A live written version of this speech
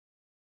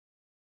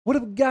What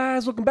up,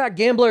 guys? Welcome back,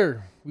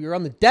 Gambler. We are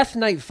on the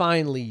Deathknight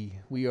finally.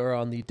 We are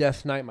on the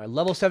Deathknight, my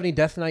level 70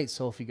 Deathknight.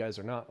 So if you guys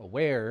are not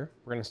aware,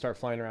 we're going to start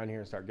flying around here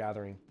and start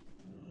gathering.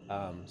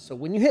 So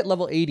when you hit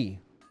level 80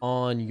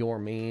 on your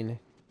main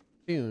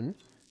tune,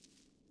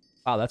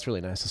 wow, that's really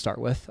nice to start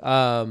with.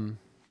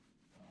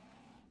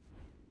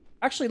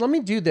 Actually, let me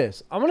do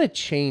this. I'm going to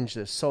change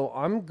this. So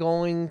I'm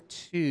going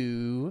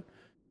to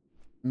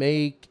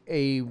make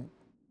a,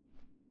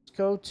 let's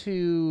go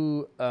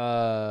to,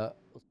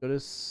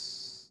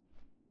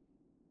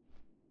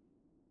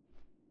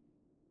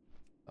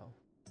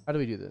 how do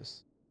we do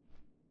this?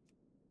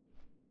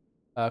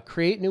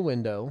 Create new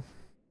window.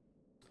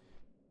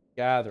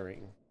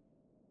 Gathering.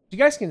 You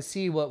guys can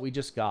see what we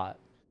just got.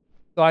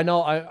 So I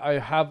know I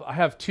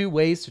have two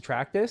ways to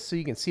track this. So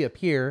you can see up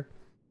here.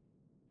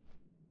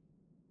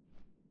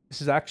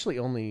 This is actually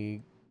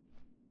only.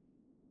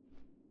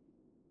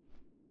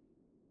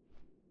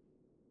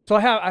 So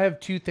I have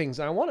two things.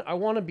 I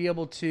want to be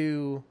able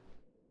to.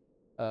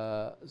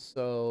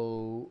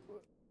 So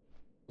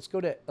let's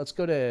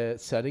go to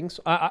settings.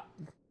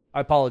 I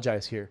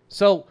apologize here.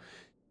 So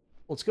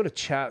let's go to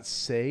chat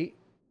say.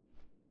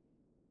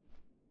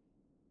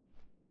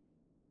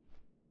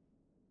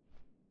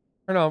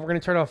 We're going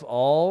to turn off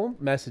all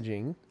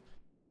messaging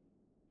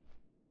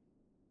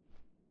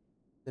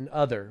and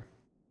other.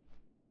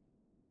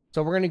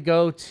 So we're going to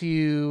go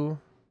to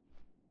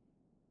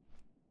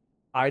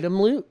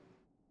item loot.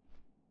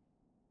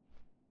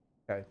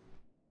 Okay.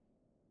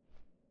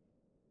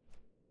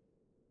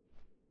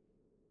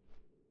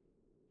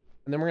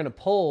 And then we're going to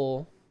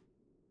pull.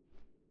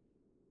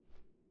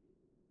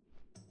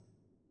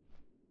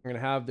 We're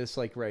going to have this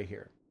like right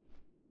here.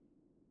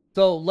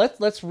 So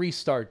let's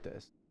restart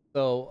this.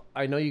 So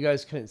I know you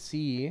guys couldn't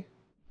see.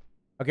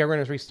 Okay, we're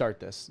going to restart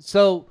this.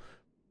 So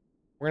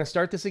we're going to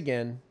start this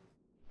again.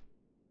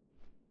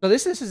 So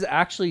this is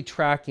actually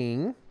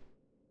tracking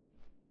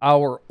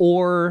our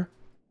ore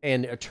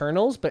and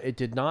Eternals, but it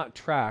did not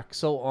track.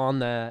 So on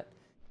that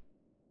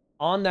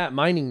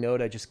mining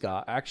node I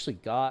actually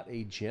got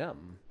a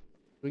gem.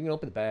 We can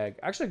open the bag.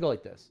 Actually, go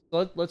like this.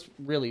 So let's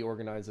really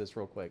organize this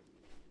real quick.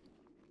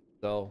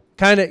 So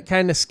kind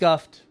of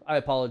scuffed. I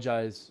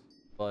apologize,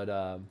 but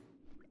we're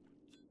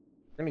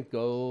gonna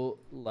go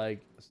like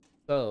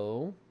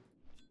so.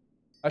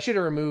 I should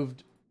have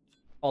removed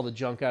all the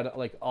junk out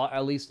of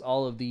at least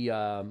all of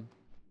the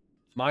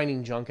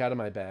mining junk out of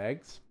my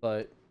bags,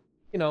 but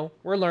you know,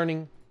 we're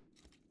learning.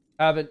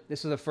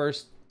 This is the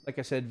first, like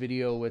I said,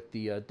 video with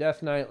the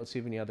Deathknight. Let's see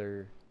if any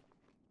other.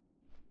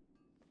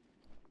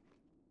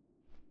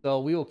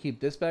 So we will keep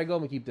this bag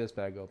open. Keep this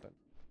bag open.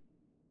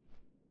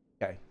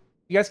 Okay,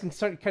 you guys can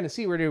start kind of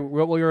see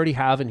what we already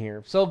have in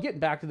here. So getting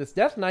back to this,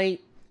 Deathknight,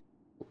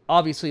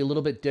 obviously a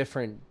little bit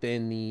different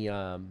than the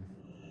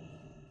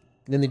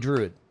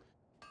Druid.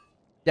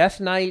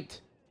 Deathknight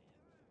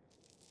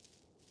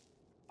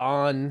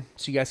on,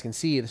 so you guys can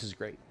see, this is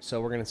great. So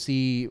we're going to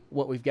see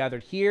what we've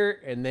gathered here,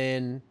 and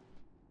then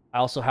I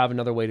also have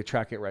another way to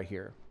track it right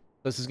here.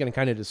 This is going to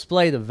kind of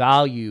display the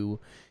value,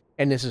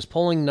 and this is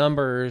pulling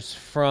numbers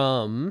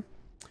from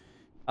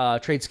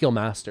Trade Skill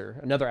Master,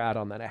 another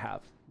add-on that I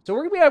have. So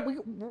we're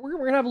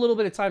gonna have a little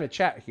bit of time to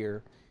chat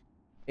here,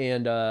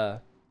 and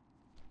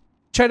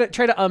try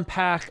to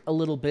unpack a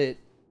little bit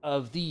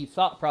of the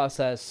thought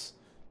process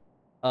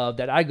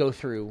that I go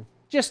through.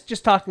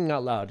 Just talking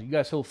out loud. You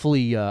guys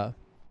hopefully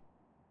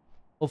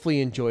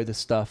enjoy this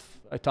stuff.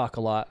 I talk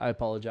a lot. I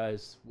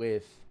apologize,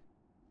 with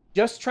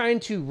just trying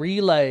to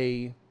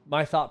relay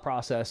my thought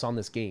process on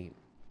this game.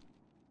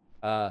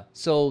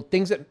 So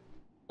things that,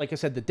 like I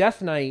said, the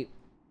Deathknight.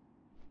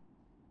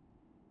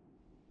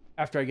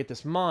 After I get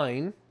this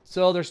mine,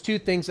 so there's two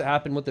things that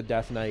happen with the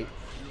Deathknight.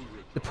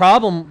 The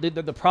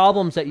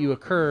problems that you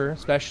occur,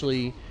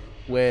 especially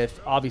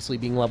with obviously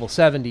being level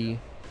 70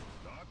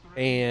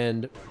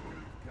 and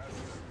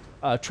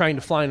trying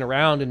to flying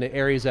around into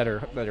areas that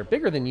are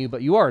bigger than you,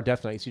 but you are a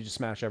Deathknight, so you just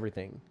smash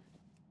everything.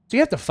 So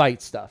you have to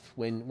fight stuff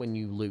when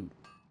you loot.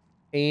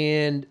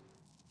 And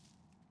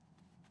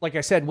like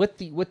I said, with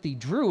the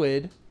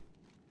Druid,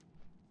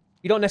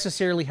 you don't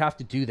necessarily have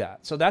to do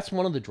that. So that's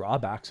one of the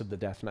drawbacks of the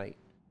Deathknight.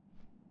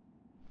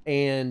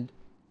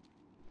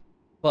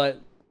 But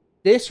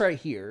this right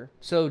here,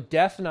 so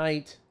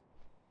Deathknight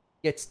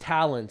gets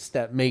talents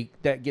that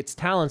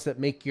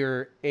make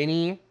your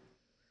any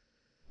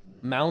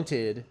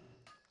mounted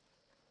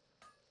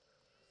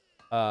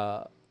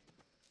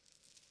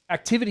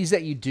activities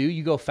that you do,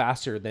 you go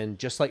faster than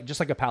just like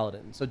a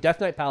paladin. So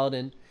Deathknight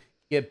paladin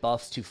get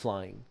buffs to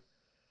flying.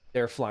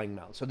 Their flying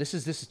mount. So this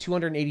is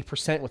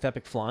 280% with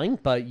epic flying,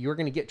 but you're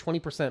going to get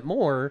 20%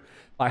 more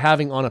by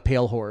having On a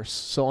Pale Horse.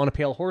 So On a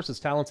Pale Horse's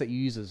talents that you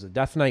use as a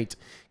Deathknight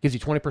gives you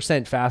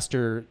 20%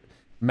 faster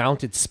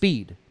mounted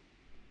speed.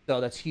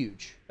 So that's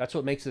huge. That's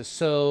what makes this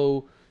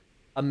so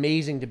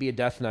amazing to be a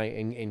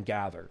Deathknight and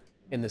gather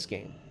in this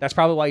game. That's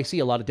probably why you see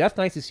a lot of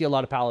Deathknights, you see a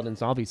lot of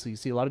Paladins, and obviously you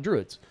see a lot of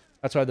Druids.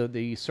 That's why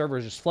the server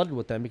is just flooded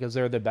with them, because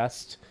they're the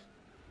best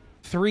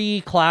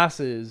three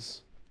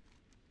classes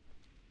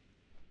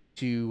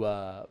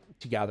to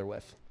gather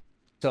with.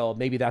 So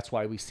maybe that's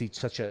why we see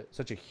such a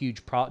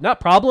huge not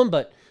problem,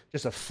 but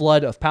just a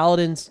flood of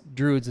paladins,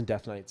 druids, and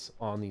death knights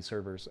on these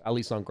servers, at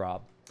least on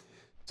Grob.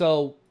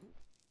 So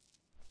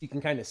you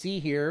can kind of see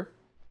here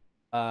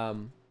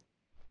the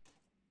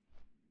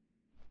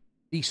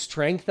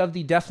strength of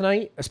the Death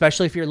Knight,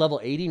 especially if you're level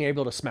 80 and you're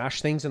able to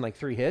smash things in like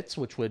 3 hits,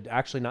 which would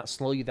actually not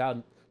slow you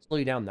down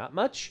that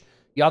much.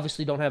 You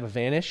obviously don't have a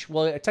vanish.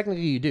 Well,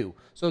 technically you do.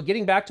 So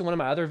getting back to one of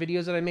my other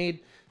videos that I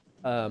made,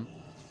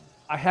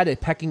 I had a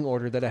pecking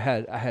order that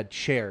I had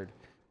shared.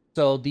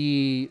 So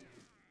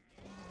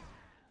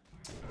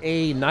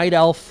a Night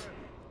Elf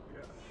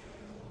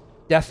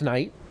Death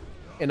Knight,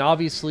 and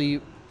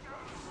obviously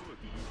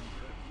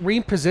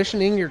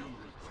repositioning your...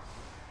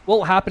 What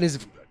will happen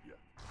is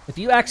if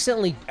you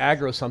accidentally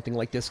aggro something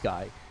like this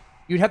guy,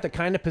 you'd have to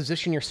kind of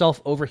position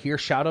yourself over here,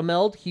 Shadow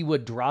Meld. He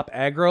would drop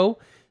aggro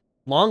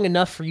long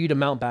enough for you to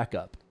mount back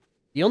up.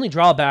 The only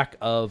drawback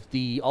of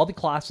all the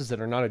classes that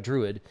are not a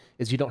druid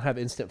is you don't have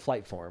instant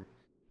flight form.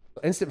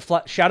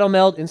 Shadow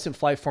Meld, instant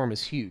flight form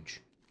is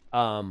huge.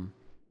 And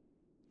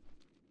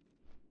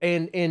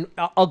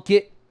I'll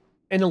get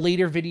in a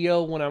later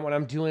video when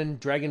I'm doing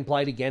Dragon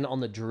Blight again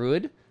on the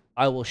druid,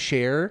 I will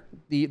share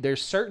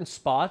there's certain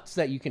spots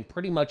that you can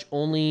pretty much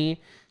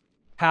only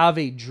have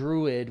a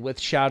druid with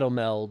Shadow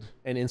Meld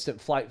and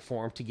instant flight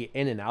form to get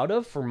in and out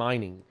of for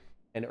mining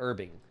and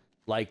herbing.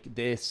 Like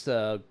this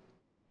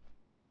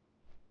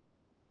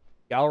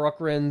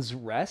Galrukren's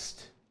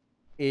Rest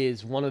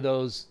is one of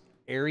those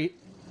areas.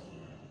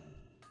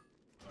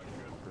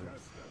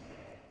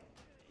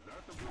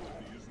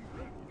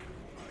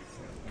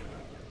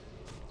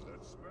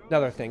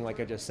 Another thing, like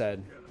I just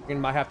said, you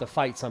might have to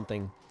fight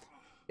something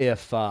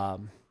if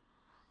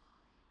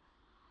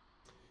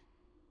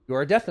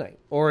you're a Death Knight,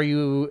 or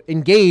you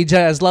engage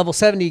as level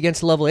 70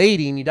 against level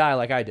 80 and you die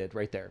like I did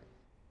right there.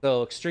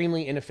 So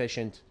extremely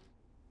inefficient.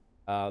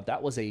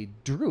 That was a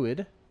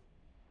druid,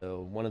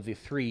 so one of the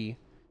 3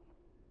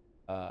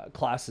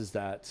 classes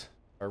that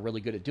are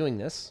really good at doing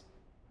this.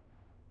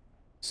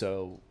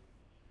 So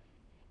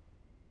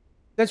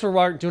since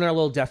we're doing our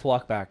little death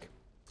walk back,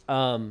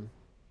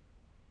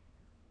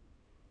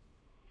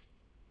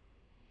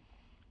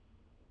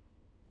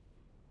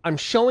 I'm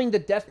showing the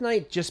Death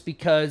Knight just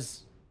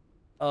because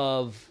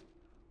of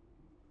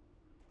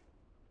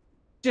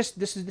this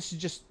is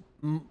just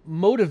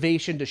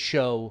motivation to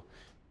show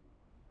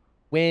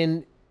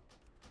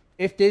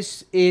if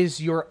this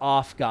is your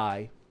off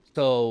guy.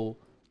 So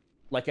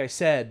like I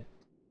said,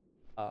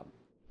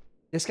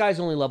 this guy's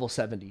only level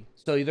 70,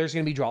 so there's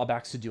going to be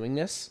drawbacks to doing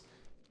this.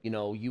 You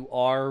know, you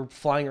are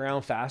flying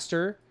around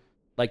faster,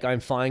 like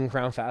I'm flying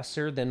around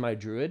faster than my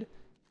druid.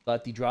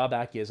 But the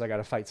drawback is I got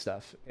to fight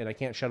stuff, and I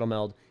can't Shadow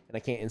Meld, and I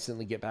can't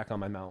instantly get back on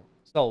my mount.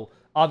 So,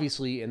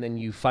 obviously, and then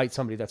you fight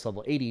somebody that's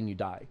level 80 and you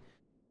die.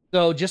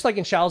 So, just like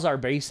in Shalzar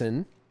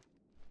Basin,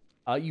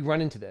 you run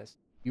into this.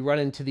 You run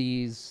into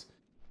these,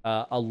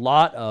 a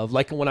lot of,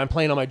 like when I'm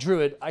playing on my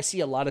druid, I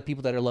see a lot of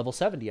people that are level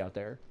 70 out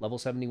there. Level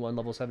 71,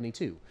 level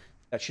 72.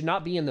 That should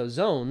not be in those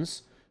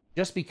zones,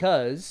 just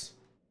because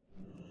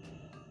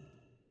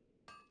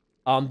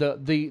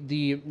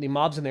the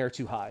mobs in there are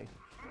too high.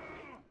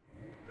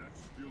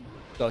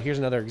 So here's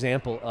another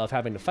example of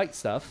having to fight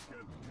stuff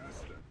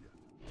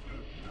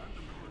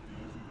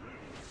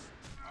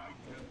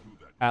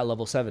at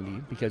level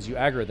 70 because you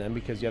aggro them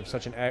because you have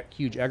such a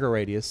huge aggro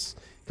radius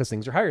because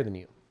things are higher than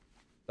you.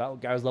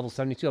 That guy was level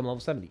 72, I'm level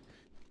 70.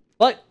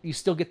 But you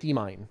still get the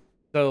mine.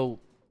 So,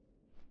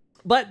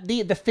 but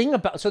the thing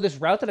about, so this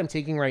route that I'm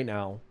taking right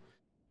now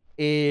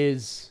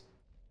is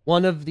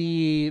one of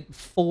the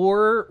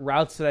 4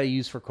 routes that I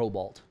use for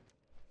Cobalt.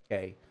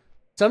 Okay.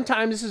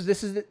 Sometimes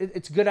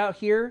it's good out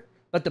here.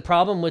 But the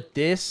problem with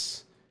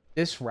this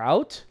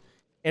route,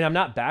 and I'm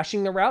not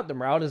bashing the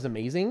route is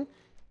amazing,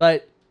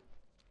 but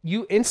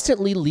you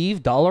instantly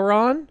leave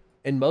Dalaran,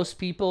 and most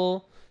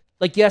people,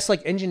 like, yes,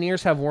 like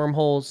want have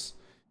wormholes.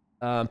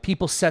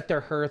 People set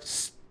their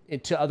hearths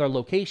into other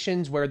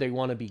locations where they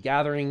want to be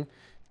gathering.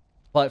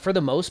 But for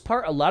the most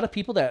part, a lot of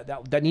people that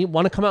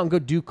want to come out and go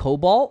do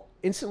Cobalt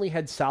instantly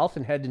head south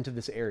and head into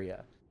this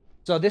area.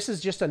 So this is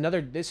just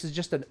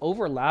an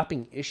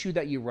overlapping issue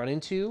that you run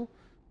into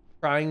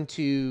trying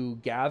to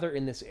gather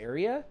in this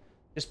area,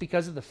 just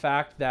because of the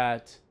fact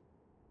that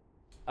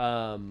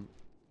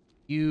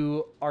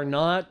you're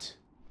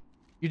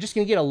just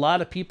going to get a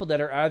lot of people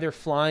that are either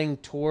flying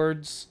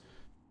towards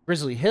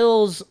Grizzly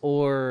Hills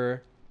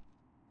or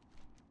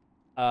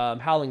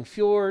Howling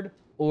Fjord,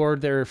 or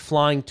they're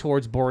flying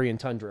towards Borean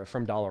Tundra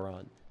from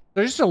Dalaran.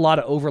 There's just a lot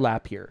of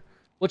overlap here,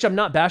 which I'm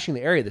not bashing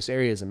the area. This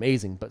area is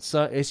amazing, but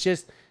this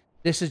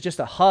is just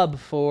a hub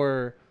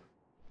for,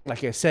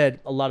 like I said,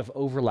 a lot of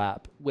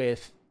overlap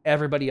with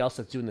everybody else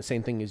that's doing the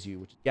same thing as you,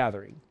 which is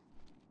gathering.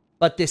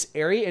 But this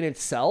area in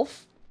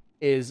itself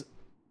is,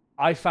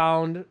 I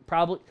found,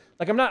 probably,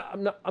 like,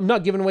 I'm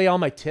not giving away all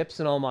my tips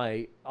and all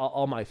my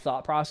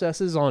thought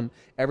processes on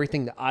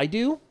everything that I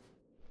do.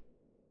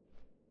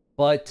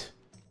 But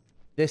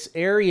this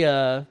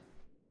area,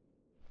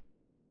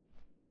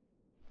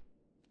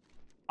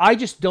 I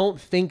just don't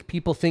think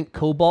people think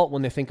Cobalt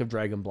when they think of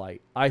Dragonblight.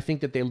 I think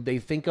that they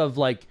think of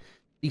like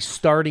the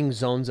starting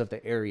zones of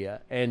the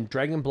area, and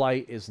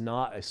Dragonblight is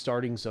not a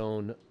starting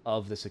zone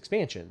of this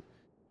expansion.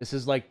 This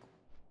is like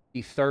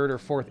the third or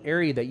fourth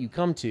area that you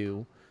come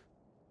to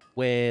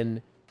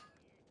when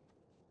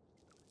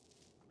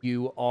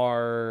you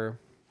are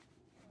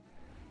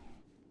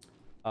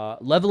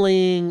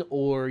leveling,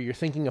 or you're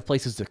thinking of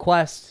places to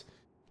quest.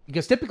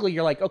 Because typically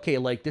you're like, okay,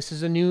 like this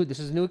is a new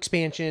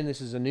expansion,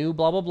 this is a new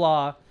blah blah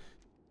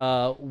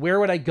blah. Where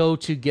would I go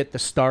to get the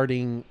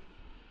starting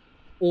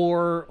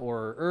ore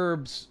or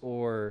herbs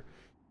or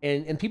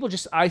and people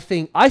just I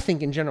think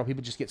in general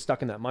people just get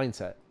stuck in that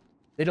mindset.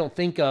 They don't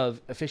think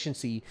of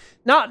efficiency.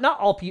 Not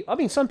all people. I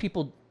mean, some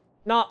people.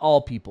 Not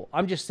all people.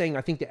 I'm just saying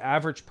I think the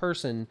average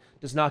person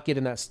does not get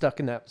in that stuck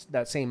in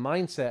that same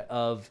mindset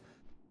of,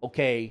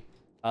 okay,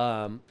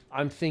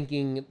 I'm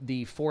thinking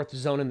the fourth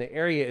zone in the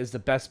area is the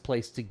best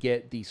place to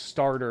get the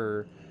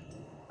starter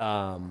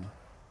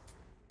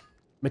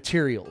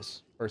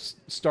materials or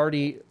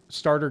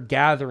starter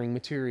gathering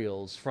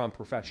materials from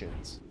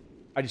professions.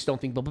 I just don't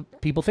think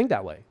people think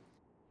that way.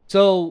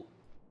 So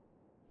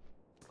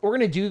we're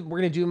gonna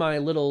do my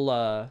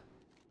little.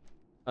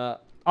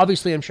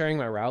 Obviously, I'm sharing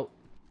my route.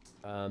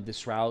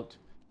 This route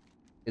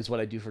is what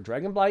I do for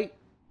Dragonblight.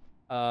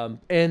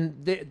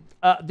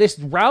 This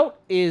route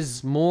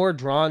is more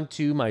drawn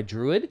to my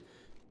druid.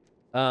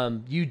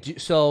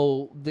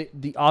 So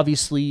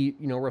obviously,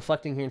 you know,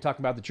 reflecting here and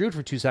talking about the druid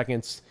for 2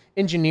 seconds,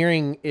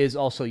 engineering is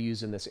also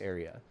used in this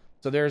area.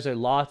 So there's a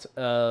lot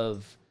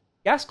of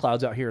gas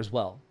clouds out here as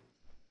well.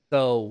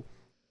 So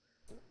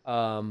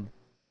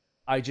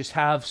I just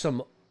have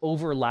some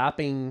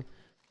overlapping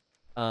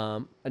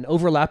an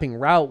overlapping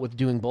route with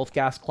doing both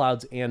gas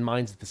clouds and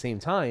mines at the same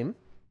time.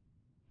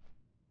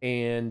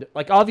 And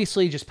like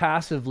obviously just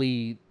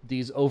passively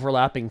these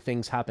overlapping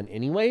things happen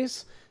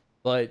anyways,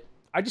 but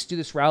I just do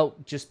this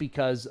route just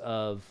because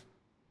of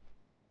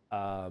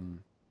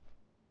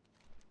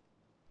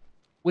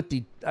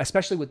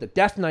especially with the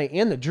Deathknight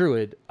and the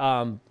Druid,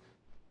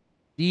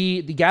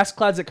 the gas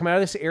clouds that come out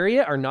of this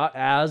area are not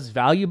as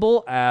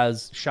valuable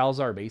as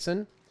Shalzar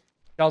Basin.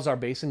 Shalzar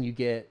Basin you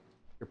get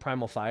your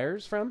primal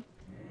fires from,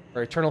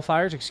 or eternal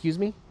fires, excuse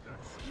me.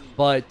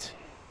 But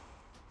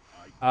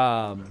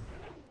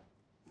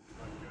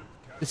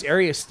this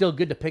area is still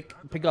good to pick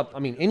up. I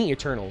mean, any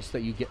Eternals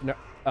that you get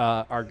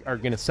are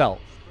going to sell.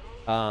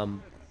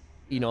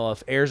 You know,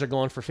 if airs are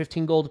going for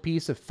 15 gold a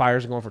piece, if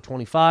fires are going for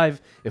 25,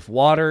 if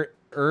water,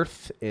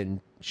 earth, and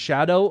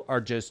shadow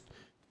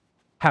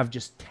have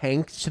just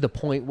tanked to the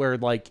point where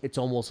like it's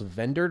almost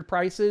vendored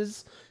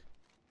prices,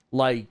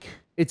 like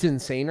it's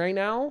insane right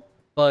now.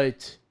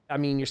 But I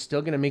mean, you're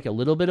still going to make a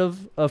little bit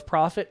of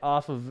profit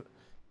off of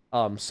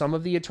some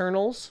of the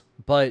Eternals,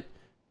 but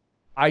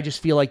I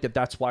just feel like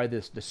that's why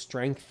the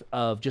strength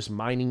of just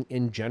mining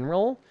in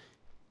general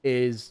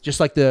is just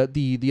like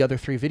the other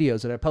 3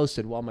 videos that I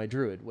posted while my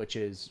Druid, which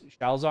is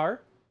Shalzar,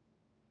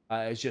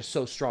 is just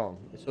so strong.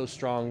 It's so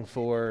strong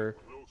for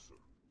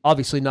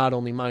obviously not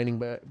only mining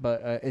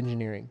but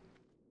engineering.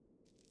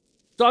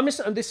 So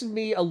this is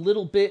me a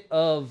little bit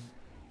of,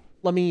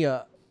 let me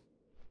I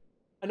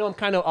know I'm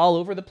kind of all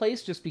over the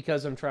place just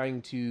because I'm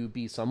trying to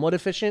be somewhat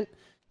efficient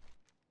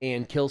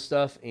and kill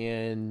stuff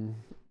and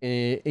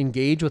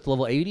engage with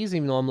level 80s,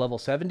 even though I'm level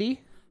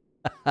 70.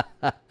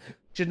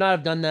 Should not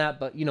have done that,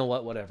 but you know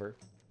what, whatever.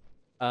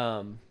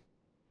 But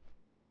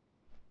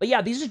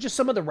yeah, these are just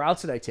some of the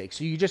routes that I take.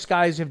 So you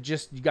guys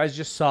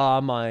just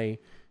saw my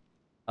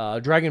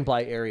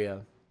Dragonblight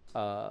area,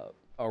 a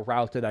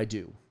route that I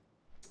do.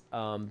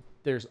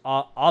 There's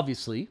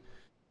obviously, you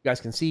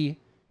guys can see,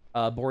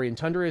 Borean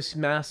Tundra is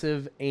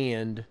massive,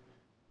 and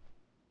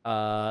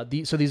so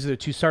these are the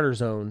 2 starter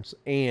zones,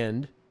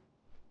 and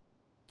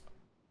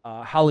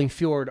Howling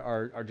Fjord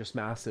are just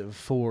massive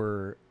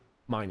for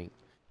mining.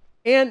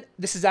 And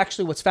this is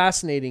actually what's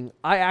fascinating.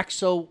 I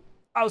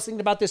was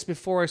thinking about this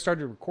before I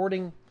started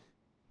recording.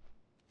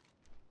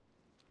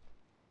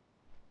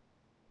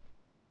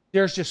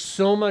 There's just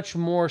so much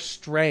more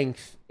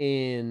strength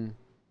in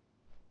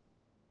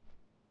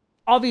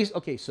obvious.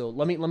 Okay, so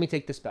let me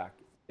take this back.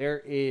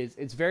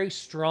 It's very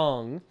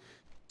strong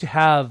to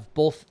have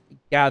both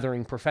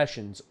gathering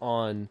professions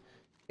on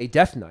a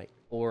Deathknight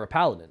or a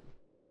Paladin.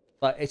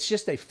 But it's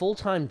just a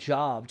full-time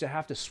job to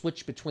have to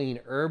switch between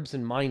herbs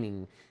and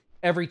mining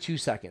every 2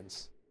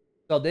 seconds.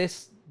 So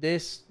this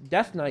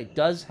Deathknight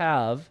does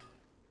have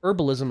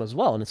herbalism as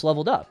well, and it's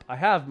leveled up. I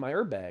have my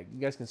herb bag.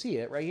 You guys can see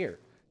it right here.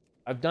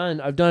 I've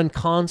done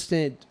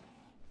constant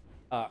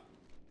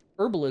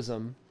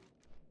herbalism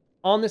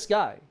on this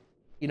guy.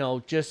 You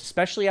know, just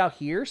especially out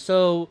here.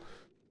 So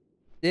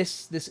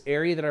this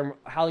area that I'm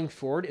Howling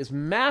Fjord is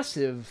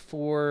massive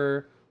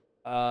for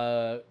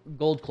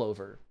gold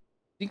clover.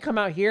 You can come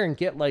out here and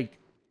get like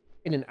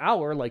in an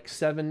hour, like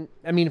 7.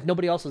 I mean, if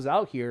nobody else is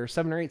out here,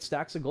 7 or 8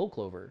 stacks of gold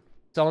clover,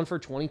 selling for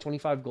 20,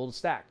 25 gold a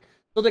stack.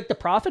 So like the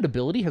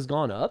profitability has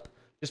gone up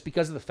just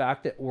because of the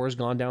fact that ore has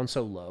gone down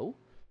so low,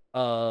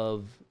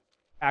 of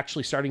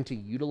actually starting to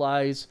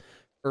utilize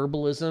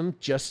herbalism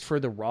just for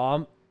the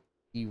raw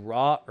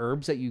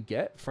herbs that you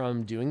get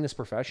from doing this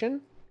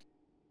profession,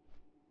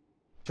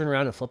 turn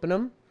around and flipping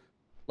them.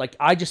 Like,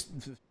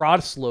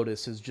 Frost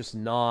Lotus is just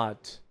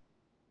not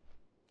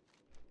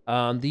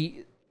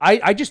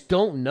I just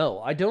don't know.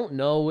 I don't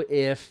know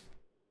if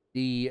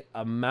the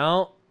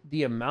amount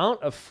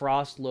of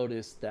Frost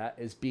Lotus that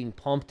is being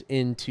pumped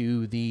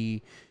into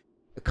the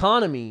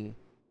economy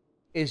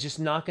is just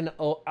not going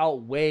to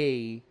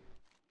outweigh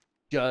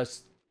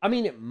just, I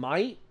mean, it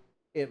might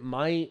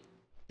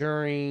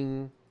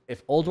during,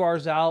 if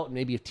Ulduar's out,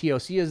 maybe if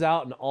TOC is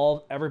out and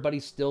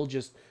everybody's still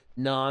just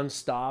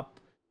non-stop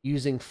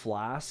using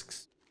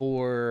flasks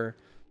for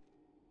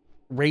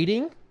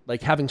raiding,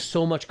 like having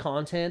so much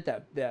content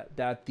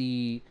that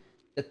the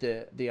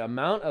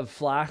amount of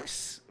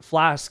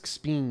flasks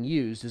being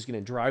used is going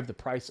to drive the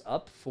price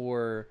up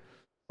for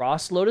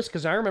Frost Lotus.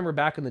 Because I remember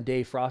back in the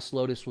day, Frost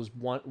Lotus was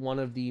one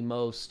of the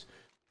most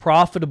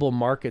profitable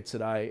markets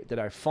that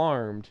I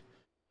farmed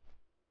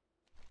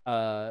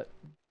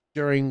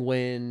during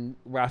when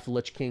Wrath of the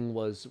Lich King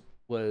was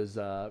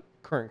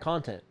current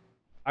content.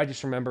 I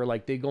just remember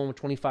like they go with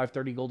 25,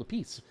 30 gold a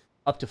piece,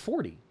 up to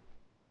 40.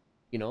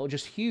 You know,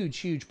 just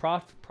huge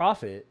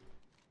profit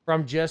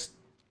from just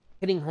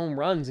hitting home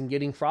runs and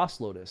getting Frost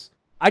Lotus.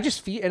 I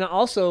just feel, and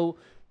also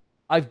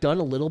I've done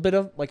a little bit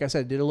of, like I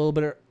said, did a little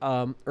bit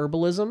of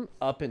herbalism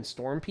up in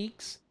Storm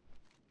Peaks.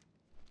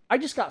 I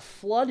just got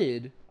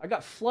flooded. I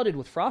got flooded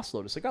with Frost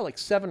Lotus. I got like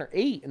 7 or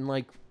 8 in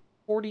like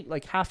 40,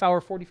 like half hour,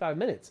 45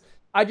 minutes.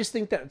 I just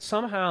think that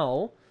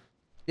somehow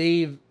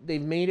they've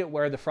made it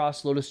where the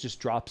Frost Lotus just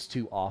drops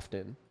too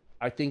often.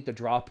 I think the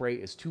drop rate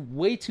is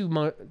way too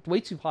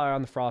high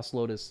on the Frost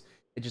Lotus.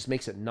 It just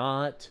makes it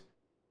not.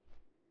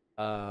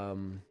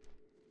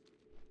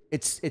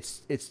 It's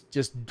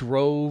just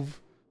drove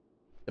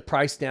the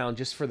price down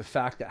just for the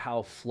fact that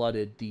how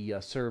flooded the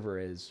server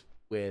is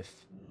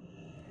with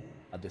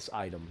this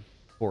item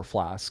for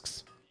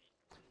flasks.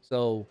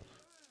 So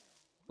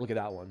look at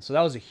that one. So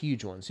that was a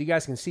huge one. So you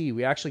guys can see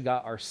we actually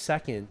got our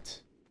second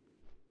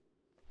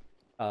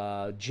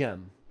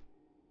gem.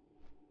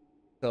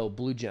 So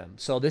blue gem.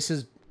 So this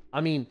is, I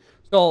mean,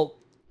 so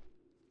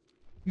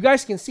you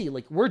guys can see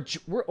like we're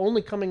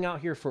only coming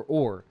out here for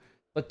ore,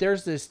 but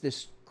there's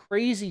this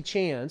crazy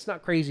chance,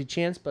 not crazy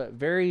chance, but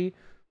very,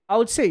 I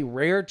would say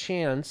rare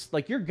chance.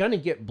 Like you're gonna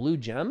get blue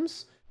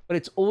gems, but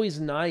it's always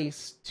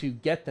nice to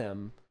get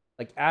them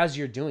like as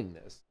you're doing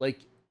this. Like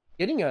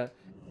getting a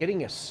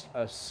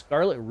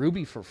Scarlet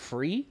Ruby for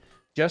free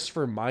just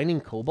for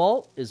mining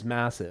Cobalt is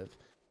massive.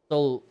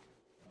 So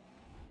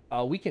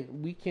we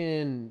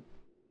can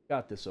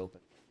got this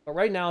open. But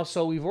right now,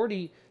 so we've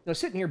already,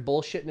 sitting here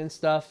bullshitting and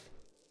stuff.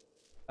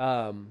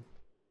 We're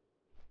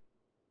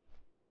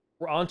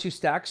on 2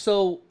 stacks.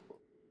 So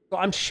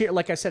I'm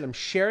like I said, I'm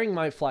sharing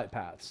my flight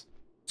paths.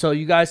 So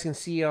you guys can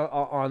see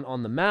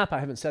on the map. I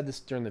haven't said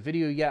this during the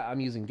video yet. I'm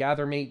using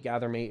Gathermate.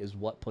 Gathermate is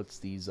what puts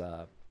these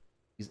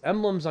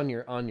emblems on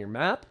your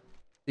map,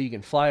 so you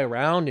can fly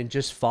around and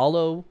just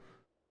follow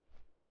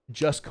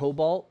just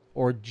Cobalt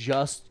or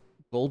just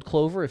Gold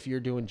Clover if you're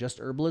doing just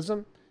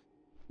herbalism.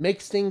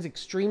 Makes things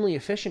extremely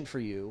efficient for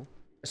you,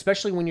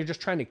 especially when you're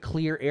just trying to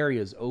clear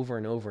areas over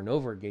and over and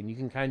over again. You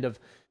can kind of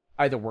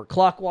either work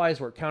clockwise,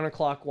 work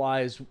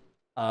counterclockwise,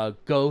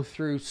 go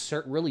through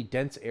certain really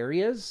dense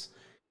areas.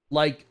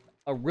 Like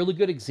a really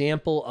good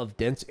example of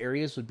dense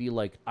areas would be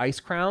like Ice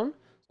Crown.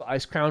 So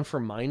Ice Crown for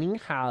mining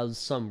has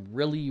some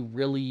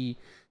really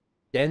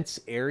dense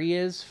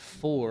areas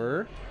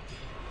for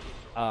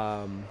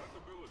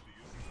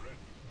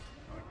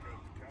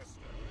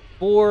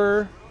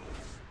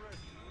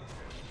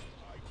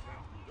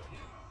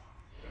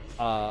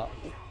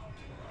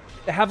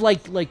they have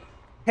like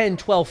 10,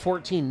 12,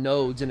 14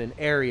 nodes in an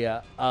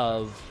area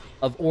of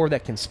ore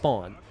that can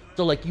spawn.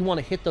 So like you want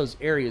to hit those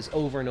areas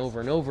over and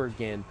over and over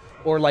again,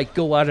 or like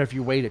go out of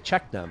your way to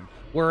check them.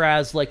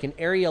 Whereas like an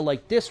area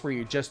like this where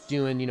you're just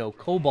doing,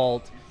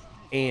 Cobalt,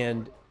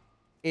 and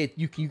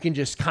you can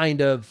just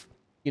kind of,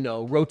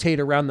 rotate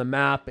around the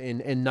map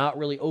and not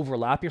really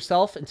overlap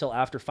yourself until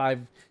after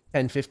 5,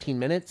 10, 15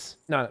 minutes.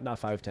 Not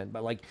 5, 10,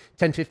 but like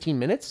 10, 15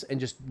 minutes, and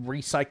just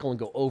recycle and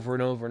go over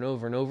and over and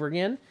over and over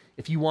again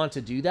if you want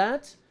to do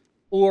that.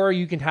 Or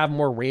you can have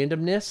more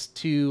randomness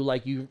to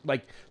like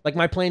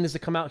my plan is to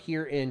come out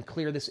here and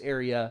clear this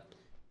area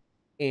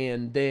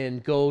and then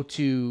go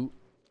to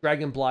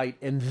Dragon Blight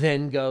and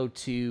then go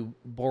to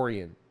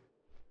Borean.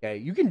 Okay,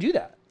 you can do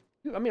that.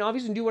 I mean,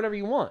 obviously you can do whatever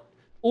you want.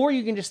 Or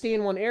you can just stay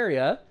in one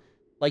area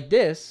like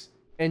this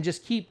and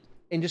just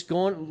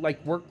going,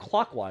 like, work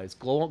clockwise.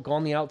 Go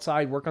on the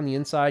outside, work on the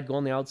inside, go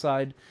on the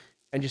outside,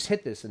 and just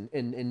hit this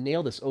and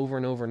nail this over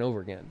and over and over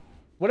again.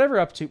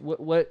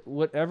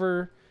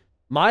 Whatever.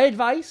 My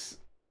advice,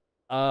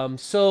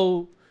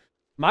 so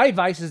my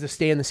advice is to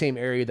stay in the same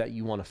area that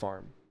you want to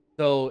farm.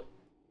 So,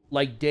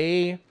 right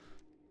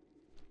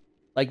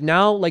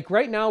now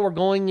we're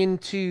going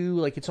into,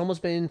 like, it's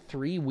almost been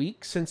 3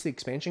 weeks since the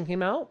expansion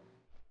came out,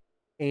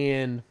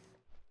 and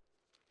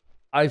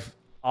I've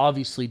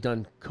obviously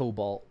done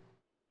Cobalt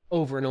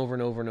over and over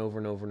and over and over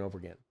and over and over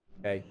again.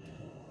 Okay,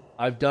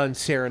 I've done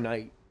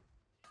Serenite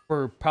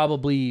for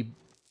probably,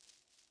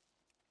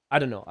 I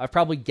don't know, I've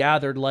probably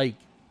gathered like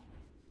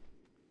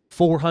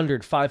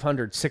 400,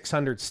 500,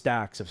 600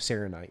 stacks of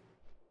Serenite.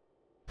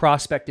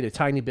 Prospected a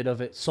tiny bit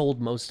of it,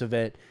 sold most of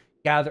it,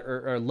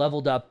 or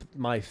leveled up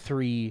my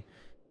 3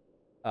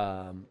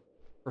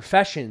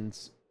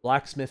 professions: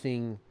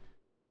 blacksmithing,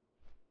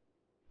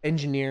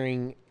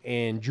 engineering,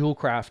 and jewel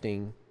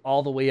crafting,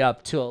 all the way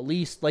up to at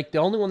least, like, the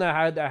only one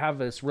that I have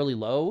this really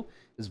low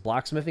is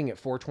blacksmithing at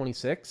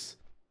 426,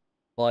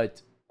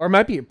 but, or it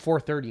might be at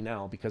 430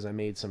 now because I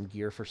made some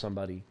gear for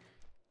somebody,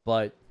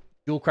 but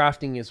jewel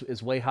crafting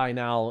is way high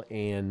now,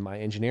 and my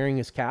engineering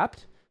is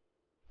capped.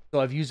 So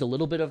I've used a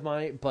little bit of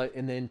my,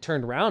 and then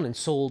turned around and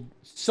sold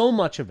so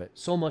much of it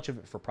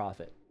for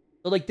profit.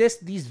 So like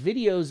these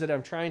videos that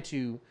I'm trying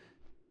to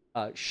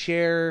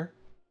share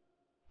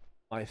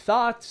my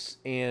thoughts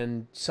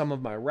and some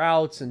of my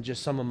routes and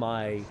just some of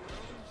my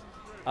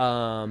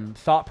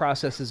thought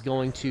processes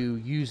going to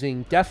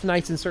using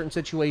Deathknights in certain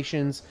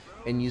situations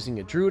and using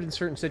a Druid in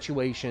certain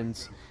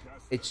situations.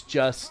 It's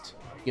just,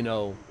 you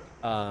know,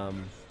 I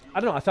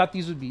don't know. I thought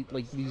these would be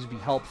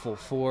helpful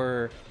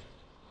for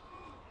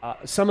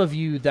some of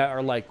you that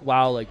are like,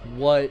 wow, like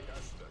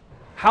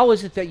how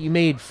is it that you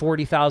made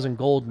 40,000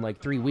 gold in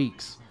like 3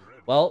 weeks?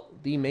 Well,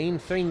 the main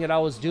thing that I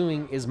was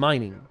doing is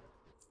mining.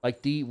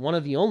 Like one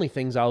of the only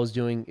things I was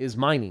doing is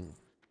mining.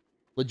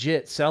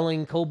 Legit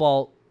selling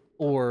Cobalt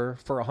ore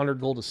for 100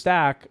 gold a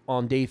stack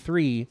on day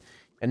 3.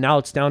 And now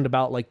it's down to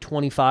about like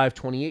 25,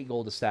 28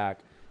 gold a stack.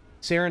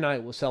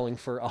 Serenite was selling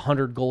for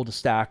 100 gold a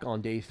stack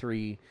on day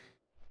 3.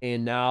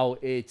 And now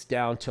it's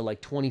down to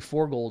like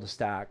 24 gold a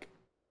stack.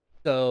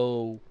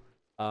 So,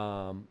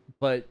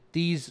 but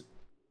these,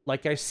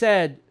 like I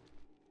said,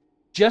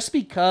 just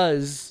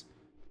because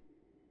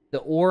the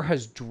ore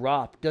has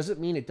dropped doesn't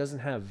mean it doesn't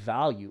have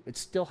value. It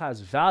still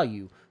has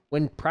value.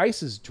 When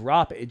prices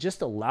drop, it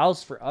just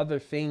allows for other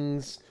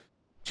things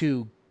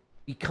to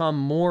become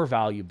more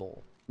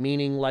valuable.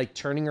 Meaning like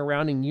turning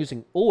around and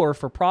using ore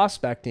for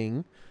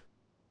prospecting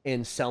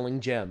and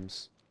selling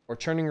gems. Or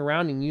turning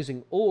around and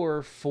using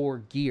ore for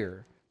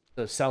gear.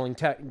 So selling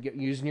tech,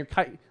 using your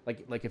kite,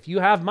 like if you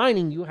have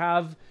mining, you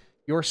have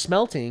your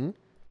smelting,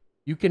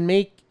 you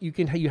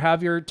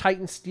have your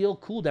Titan steel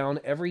cooldown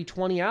every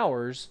 20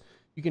 hours.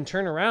 You can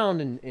turn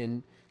around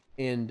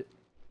and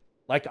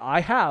like I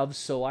have,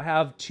 so I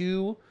have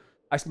two.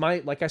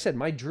 Like I said,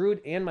 my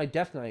Druid and my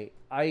Deathknight.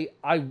 I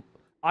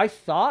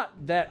thought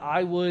that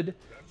I would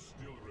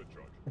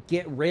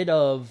get rid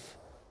of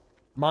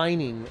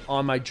mining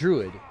on my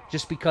Druid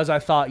just because I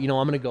thought, you know,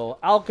 I'm gonna go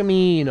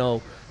alchemy, you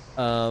know.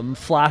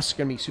 Flask's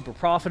gonna be super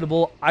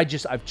profitable.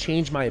 I've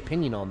changed my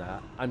opinion on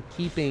that. I'm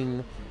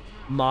keeping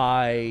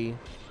my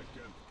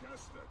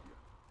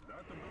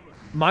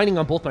mining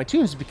on both my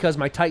tombs because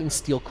my Titan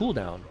steel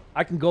cooldown.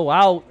 I can go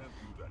out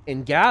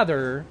and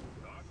gather.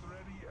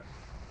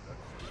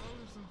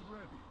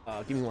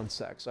 Give me 1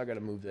 sec. So I gotta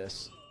move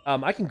this.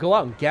 I can go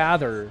out and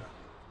gather.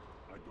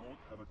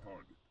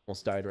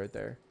 Almost died right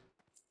there.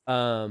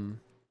 I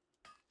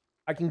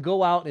can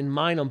go out and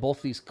mine on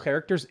both these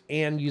characters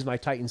and use my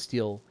Titan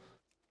steel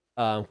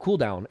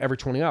cooldown every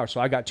 20 hours.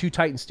 So I got 2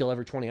 Titan steel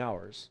every 20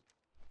 hours.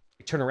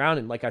 I turn around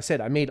and, like I said,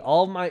 I made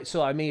all of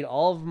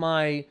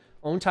my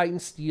own Titan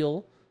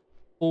steel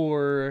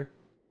for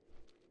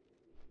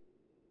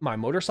my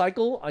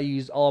motorcycle. I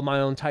used all of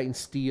my own Titan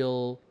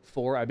steel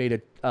for, I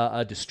made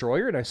a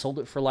destroyer and I sold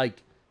it for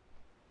like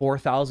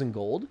 4,000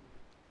 gold.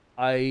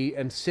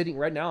 I'm sitting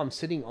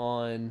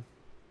on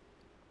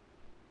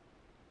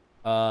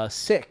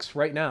 6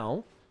 right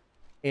now,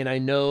 and I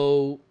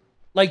know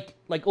like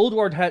Old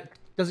World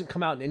doesn't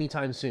come out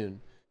anytime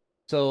soon,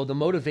 so the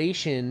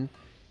motivation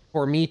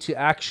for me to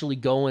actually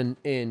go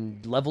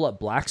and level up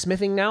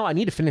blacksmithing now, I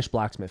need to finish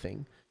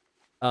blacksmithing,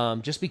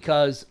 just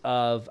because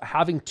of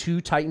having 2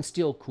 Titan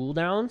steel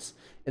cooldowns,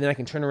 and then I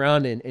can turn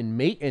around and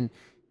make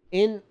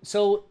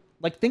so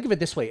like think of it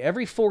this way: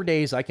 every 4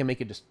 days I can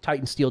make a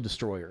Titan steel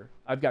destroyer.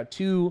 I've got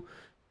 2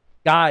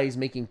 guys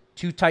making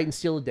 2 Titan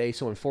steel a day,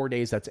 so in 4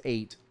 days that's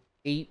 8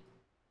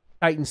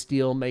 Titan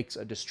steel makes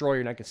a destroyer,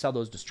 and I can sell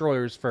those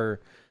destroyers for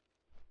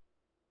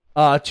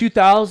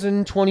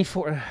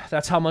 2,024.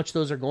 That's how much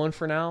those are going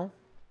for now.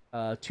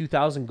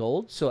 2,000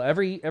 gold. So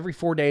every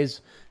 4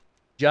 days,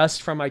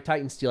 just from my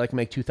Titan steel, I can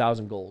make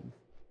 2,000 gold.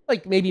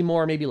 Like maybe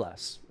more, maybe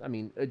less. I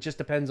mean, it just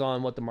depends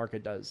on what the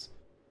market does.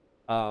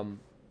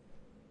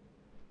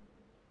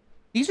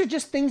 These are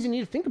just things you need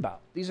to think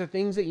about. These are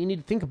things that you need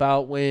to think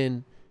about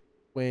when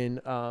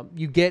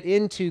you get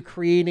into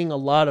creating a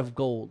lot of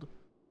gold.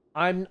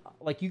 I'm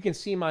like, you can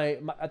see my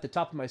at the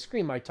top of my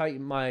screen, my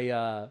Titan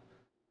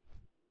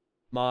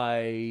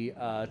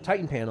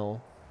Titan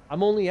panel.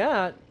 I'm only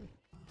at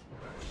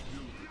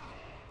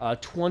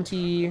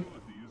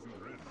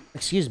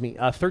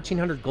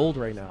 1,300 gold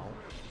right now.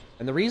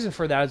 And the reason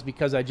for that is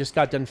because I just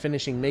got done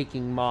finishing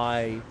making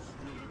my, I'm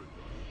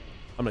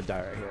gonna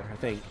die right here, I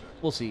think.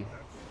 We'll see.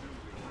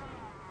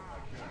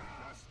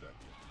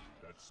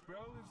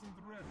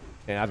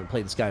 And I haven't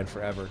played this guy in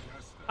forever.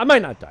 I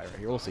might not die right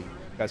here. We'll see. You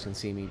guys can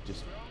see me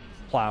just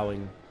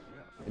plowing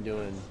and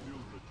doing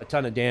a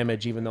ton of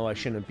damage, even though I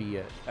shouldn't be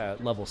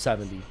at level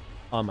 70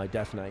 on my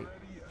Deathknight.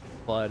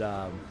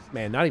 But,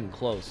 man, not even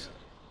close.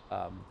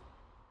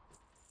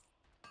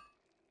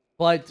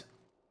 But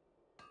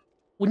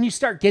when you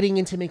start getting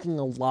into making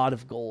a lot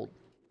of gold,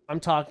 I'm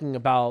talking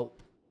about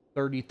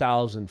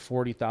 30,000,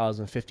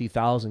 40,000,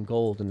 50,000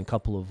 gold in a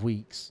couple of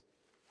weeks.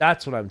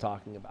 That's what I'm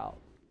talking about,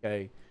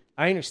 okay?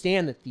 I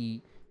understand that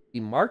the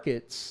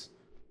markets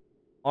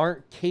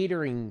aren't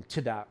catering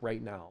to that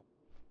right now.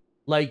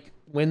 Like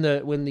when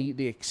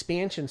the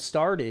expansion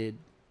started,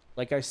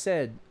 like I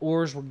said,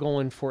 ores were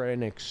going for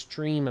an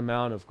extreme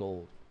amount of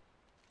gold,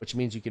 which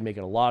means you can make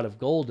a lot of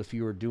gold if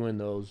you were doing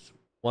those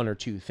one or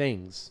two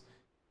things,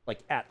 like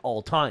at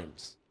all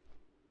times.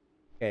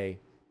 Okay,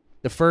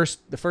 the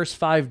first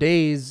 5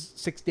 days,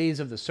 6 days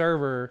of the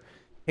server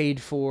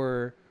paid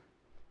for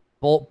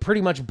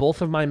pretty much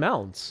both of my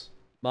mounts.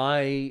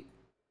 My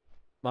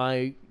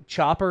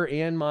chopper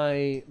and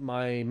my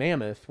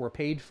mammoth were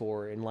paid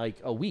for in like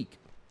a week,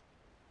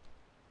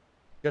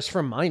 just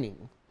from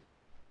mining.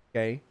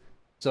 Okay,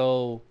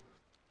 so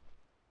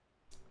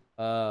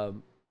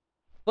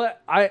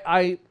but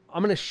I'm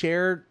gonna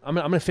share. I'm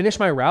gonna finish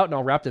my route and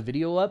I'll wrap the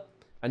video up.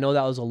 I know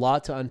that was a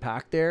lot to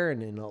unpack there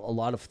and a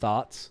lot of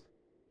thoughts,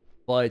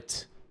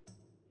 but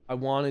I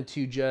wanted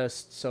to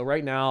just, so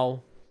right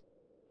now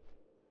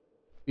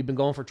we've been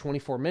going for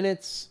 24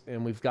 minutes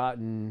and we've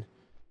gotten,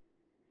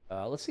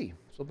 let's see,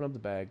 let's open up the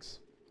bags.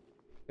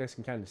 You guys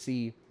can kind of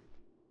see,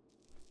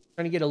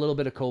 trying to get a little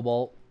bit of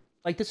cobalt.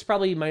 Like this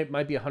probably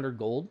might be 100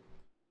 gold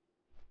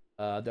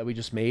that we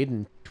just made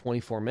in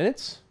 24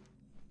 minutes,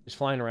 just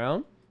flying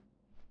around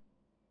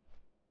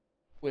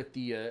with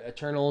the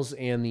Eternals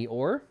and the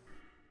ore.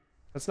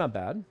 That's not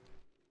bad.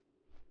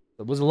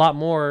 It was a lot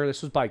more.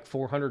 This was like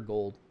 400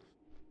 gold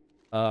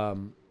a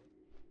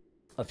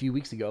few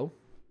weeks ago,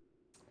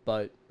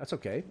 but that's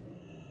okay.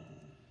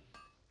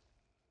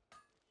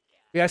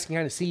 You guys can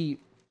kind of see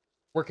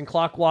working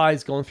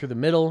clockwise, going through the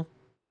middle,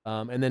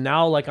 and then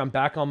now like I'm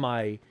back on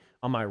my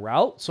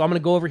route. So I'm gonna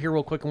go over here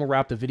real quick and we'll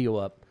wrap the video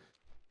up.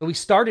 So we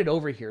started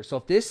over here. So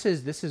if this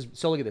is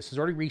so look at this. It's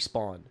already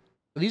respawned.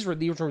 So these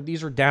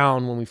were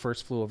down when we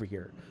first flew over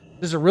here.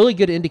 This is a really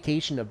good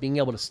indication of being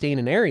able to stay in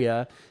an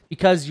area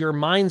because your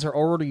mines are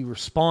already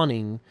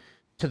respawning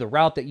to the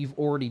route that you've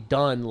already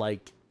done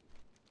like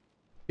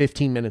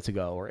 15 minutes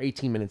ago or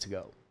 18 minutes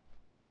ago.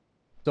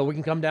 So we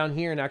can come down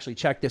here and actually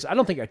check this. I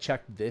don't think I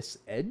checked this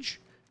edge.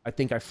 I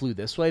think I flew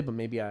this way, but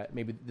maybe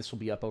this will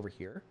be up over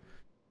here.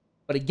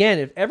 But again,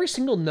 if every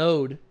single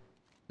node,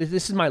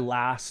 this is my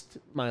last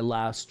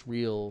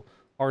real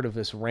part of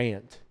this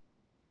rant,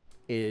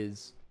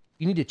 is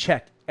you need to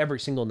check every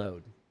single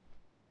node.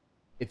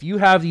 If you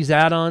have these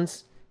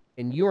add-ons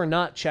and you are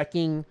not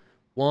checking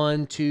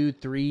 1, 2,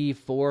 3,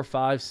 4,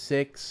 5,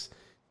 6,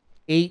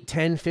 8,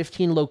 10,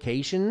 15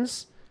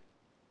 locations,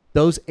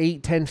 those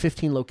 8, 10,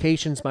 15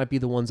 locations might be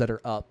the ones that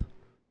are up.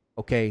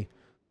 Okay?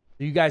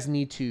 You guys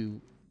need to,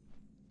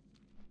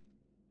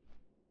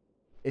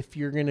 if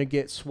you're going to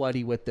get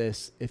sweaty with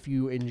this, if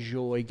you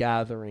enjoy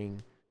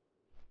gathering,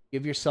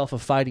 give yourself a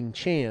fighting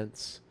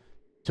chance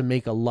to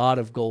make a lot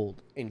of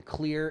gold in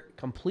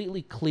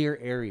completely clear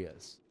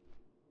areas.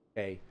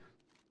 Okay,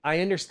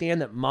 I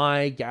understand that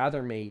my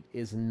gather mate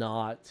is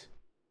not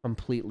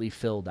completely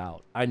filled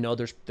out. I know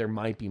there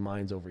might be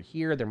mines over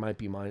here. There might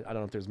be mines. I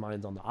don't know if there's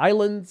mines on the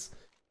islands.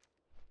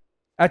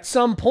 At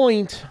some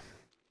point,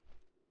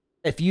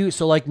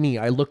 so like me,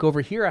 I look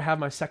over here. I have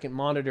my second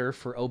monitor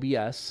for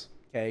OBS.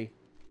 Okay,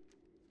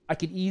 I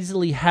could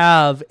easily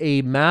have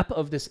a map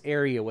of this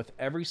area with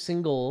every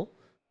single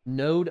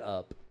node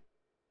up,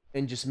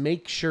 and just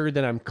make sure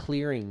that I'm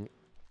clearing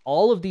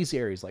all of these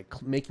areas,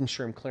 like making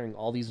sure I'm clearing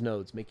all these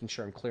nodes, making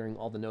sure I'm clearing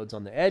all the nodes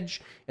on the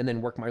edge, and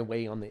then work my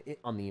way on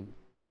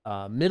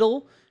the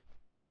middle.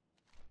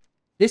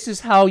 This is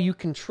how you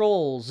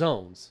control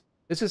zones.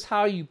 This is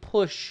how you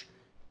push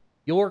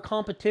your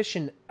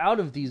competition out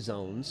of these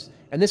zones.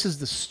 And this is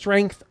the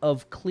strength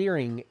of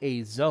clearing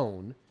a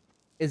zone,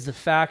 is the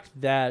fact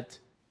that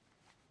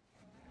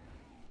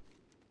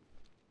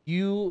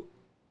you,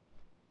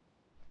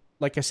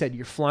 like I said,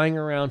 you're flying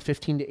around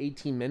 15 to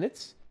 18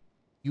 minutes.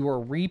 You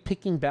are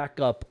re-picking back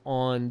up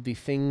on the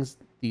things,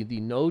 the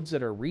nodes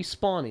that are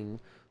respawning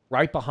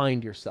right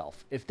behind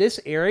yourself. If this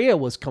area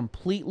was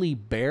completely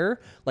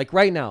bare, like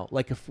right now,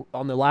 like if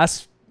on the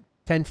last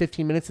 10,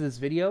 15 minutes of this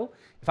video,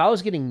 if I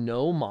was getting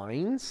no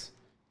mines,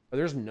 or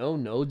there's no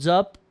nodes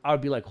up, I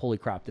would be like, holy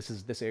crap,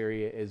 this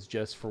area is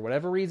just, for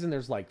whatever reason,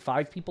 there's like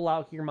 5 people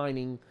out here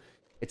mining.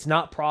 It's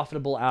not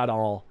profitable at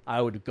all.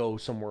 I would go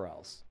somewhere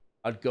else.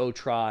 I'd go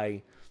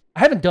try, I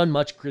haven't done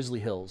much Grizzly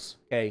Hills,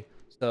 okay?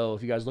 So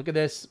if you guys look at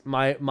this,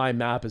 my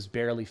map is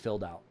barely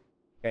filled out,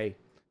 okay?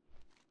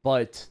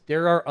 But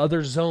there are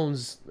other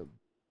zones.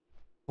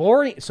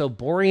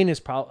 Borean is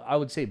probably, I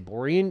would say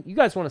Borean. You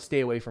guys want to stay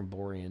away from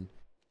Borean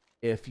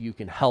if you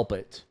can help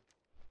it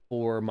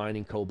for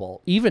mining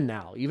Cobalt. Even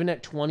now, even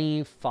at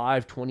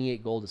 25,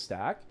 28 gold a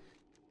stack,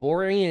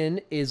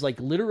 Borean is like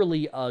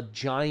literally a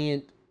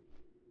giant.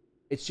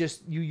 It's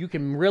just you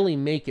can really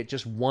make it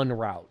just one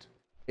route.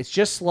 It's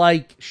just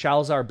like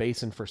Shalzar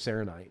Basin for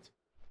Serenite.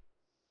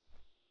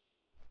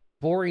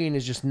 Borean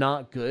is just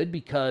not good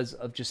because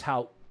of just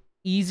how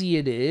easy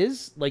it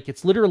is. Like,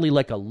 it's literally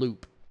like a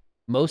loop.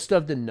 Most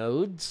of the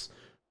nodes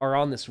are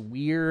on this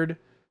weird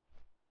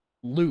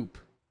loop.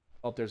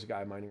 Oh, there's a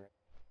guy mining right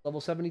now.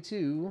 Level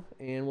 72,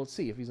 and we'll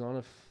see if he's on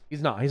a...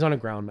 He's not. He's on a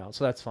ground mount,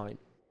 so that's fine.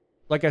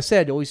 Like I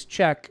said, always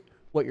check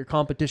what your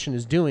competition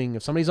is doing.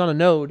 If somebody's on a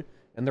node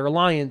and they're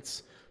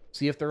Alliance,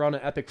 see if they're on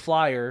an Epic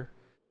Flyer,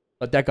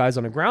 but that guy's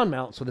on a ground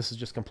mount, so this is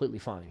just completely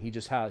fine. He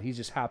just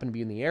happened to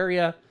be in the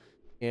area,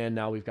 and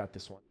now we've got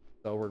this one.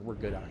 So we're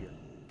good out here.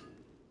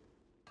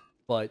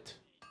 But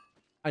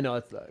I know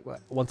it's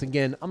once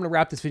again, I'm going to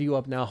wrap this video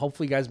up now.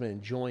 Hopefully you guys have been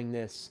enjoying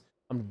this.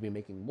 I'm going to be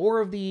making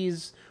more of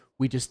these.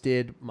 We just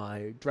did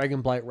my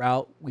Dragonblight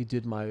route. We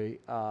did my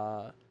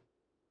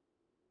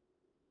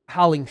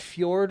Howling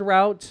Fjord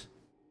route.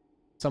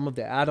 Some of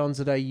the add-ons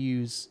that I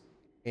use.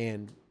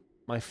 And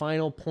my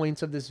final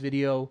points of this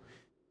video.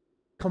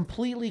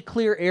 Completely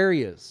clear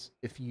areas.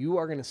 If you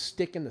are going to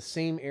stick in the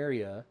same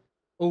area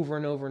over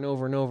and over and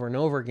over and over and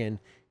over again,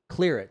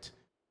 clear it.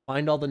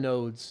 Find all the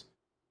nodes.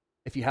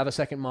 If you have a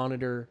second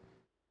monitor,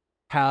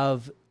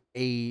 have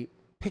a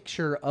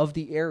picture of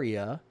the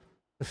area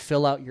to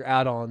fill out your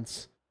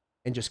add-ons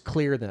and just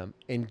clear them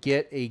and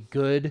get a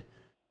good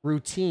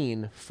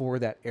routine for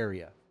that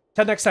area.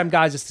 Till next time,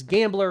 guys, this is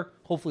Gambler.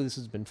 Hopefully this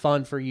has been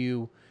fun for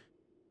you.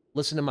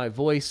 Listen to my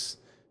voice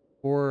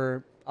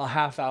for a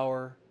half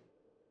hour.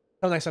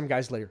 Till next time,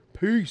 guys, later.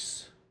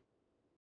 Peace.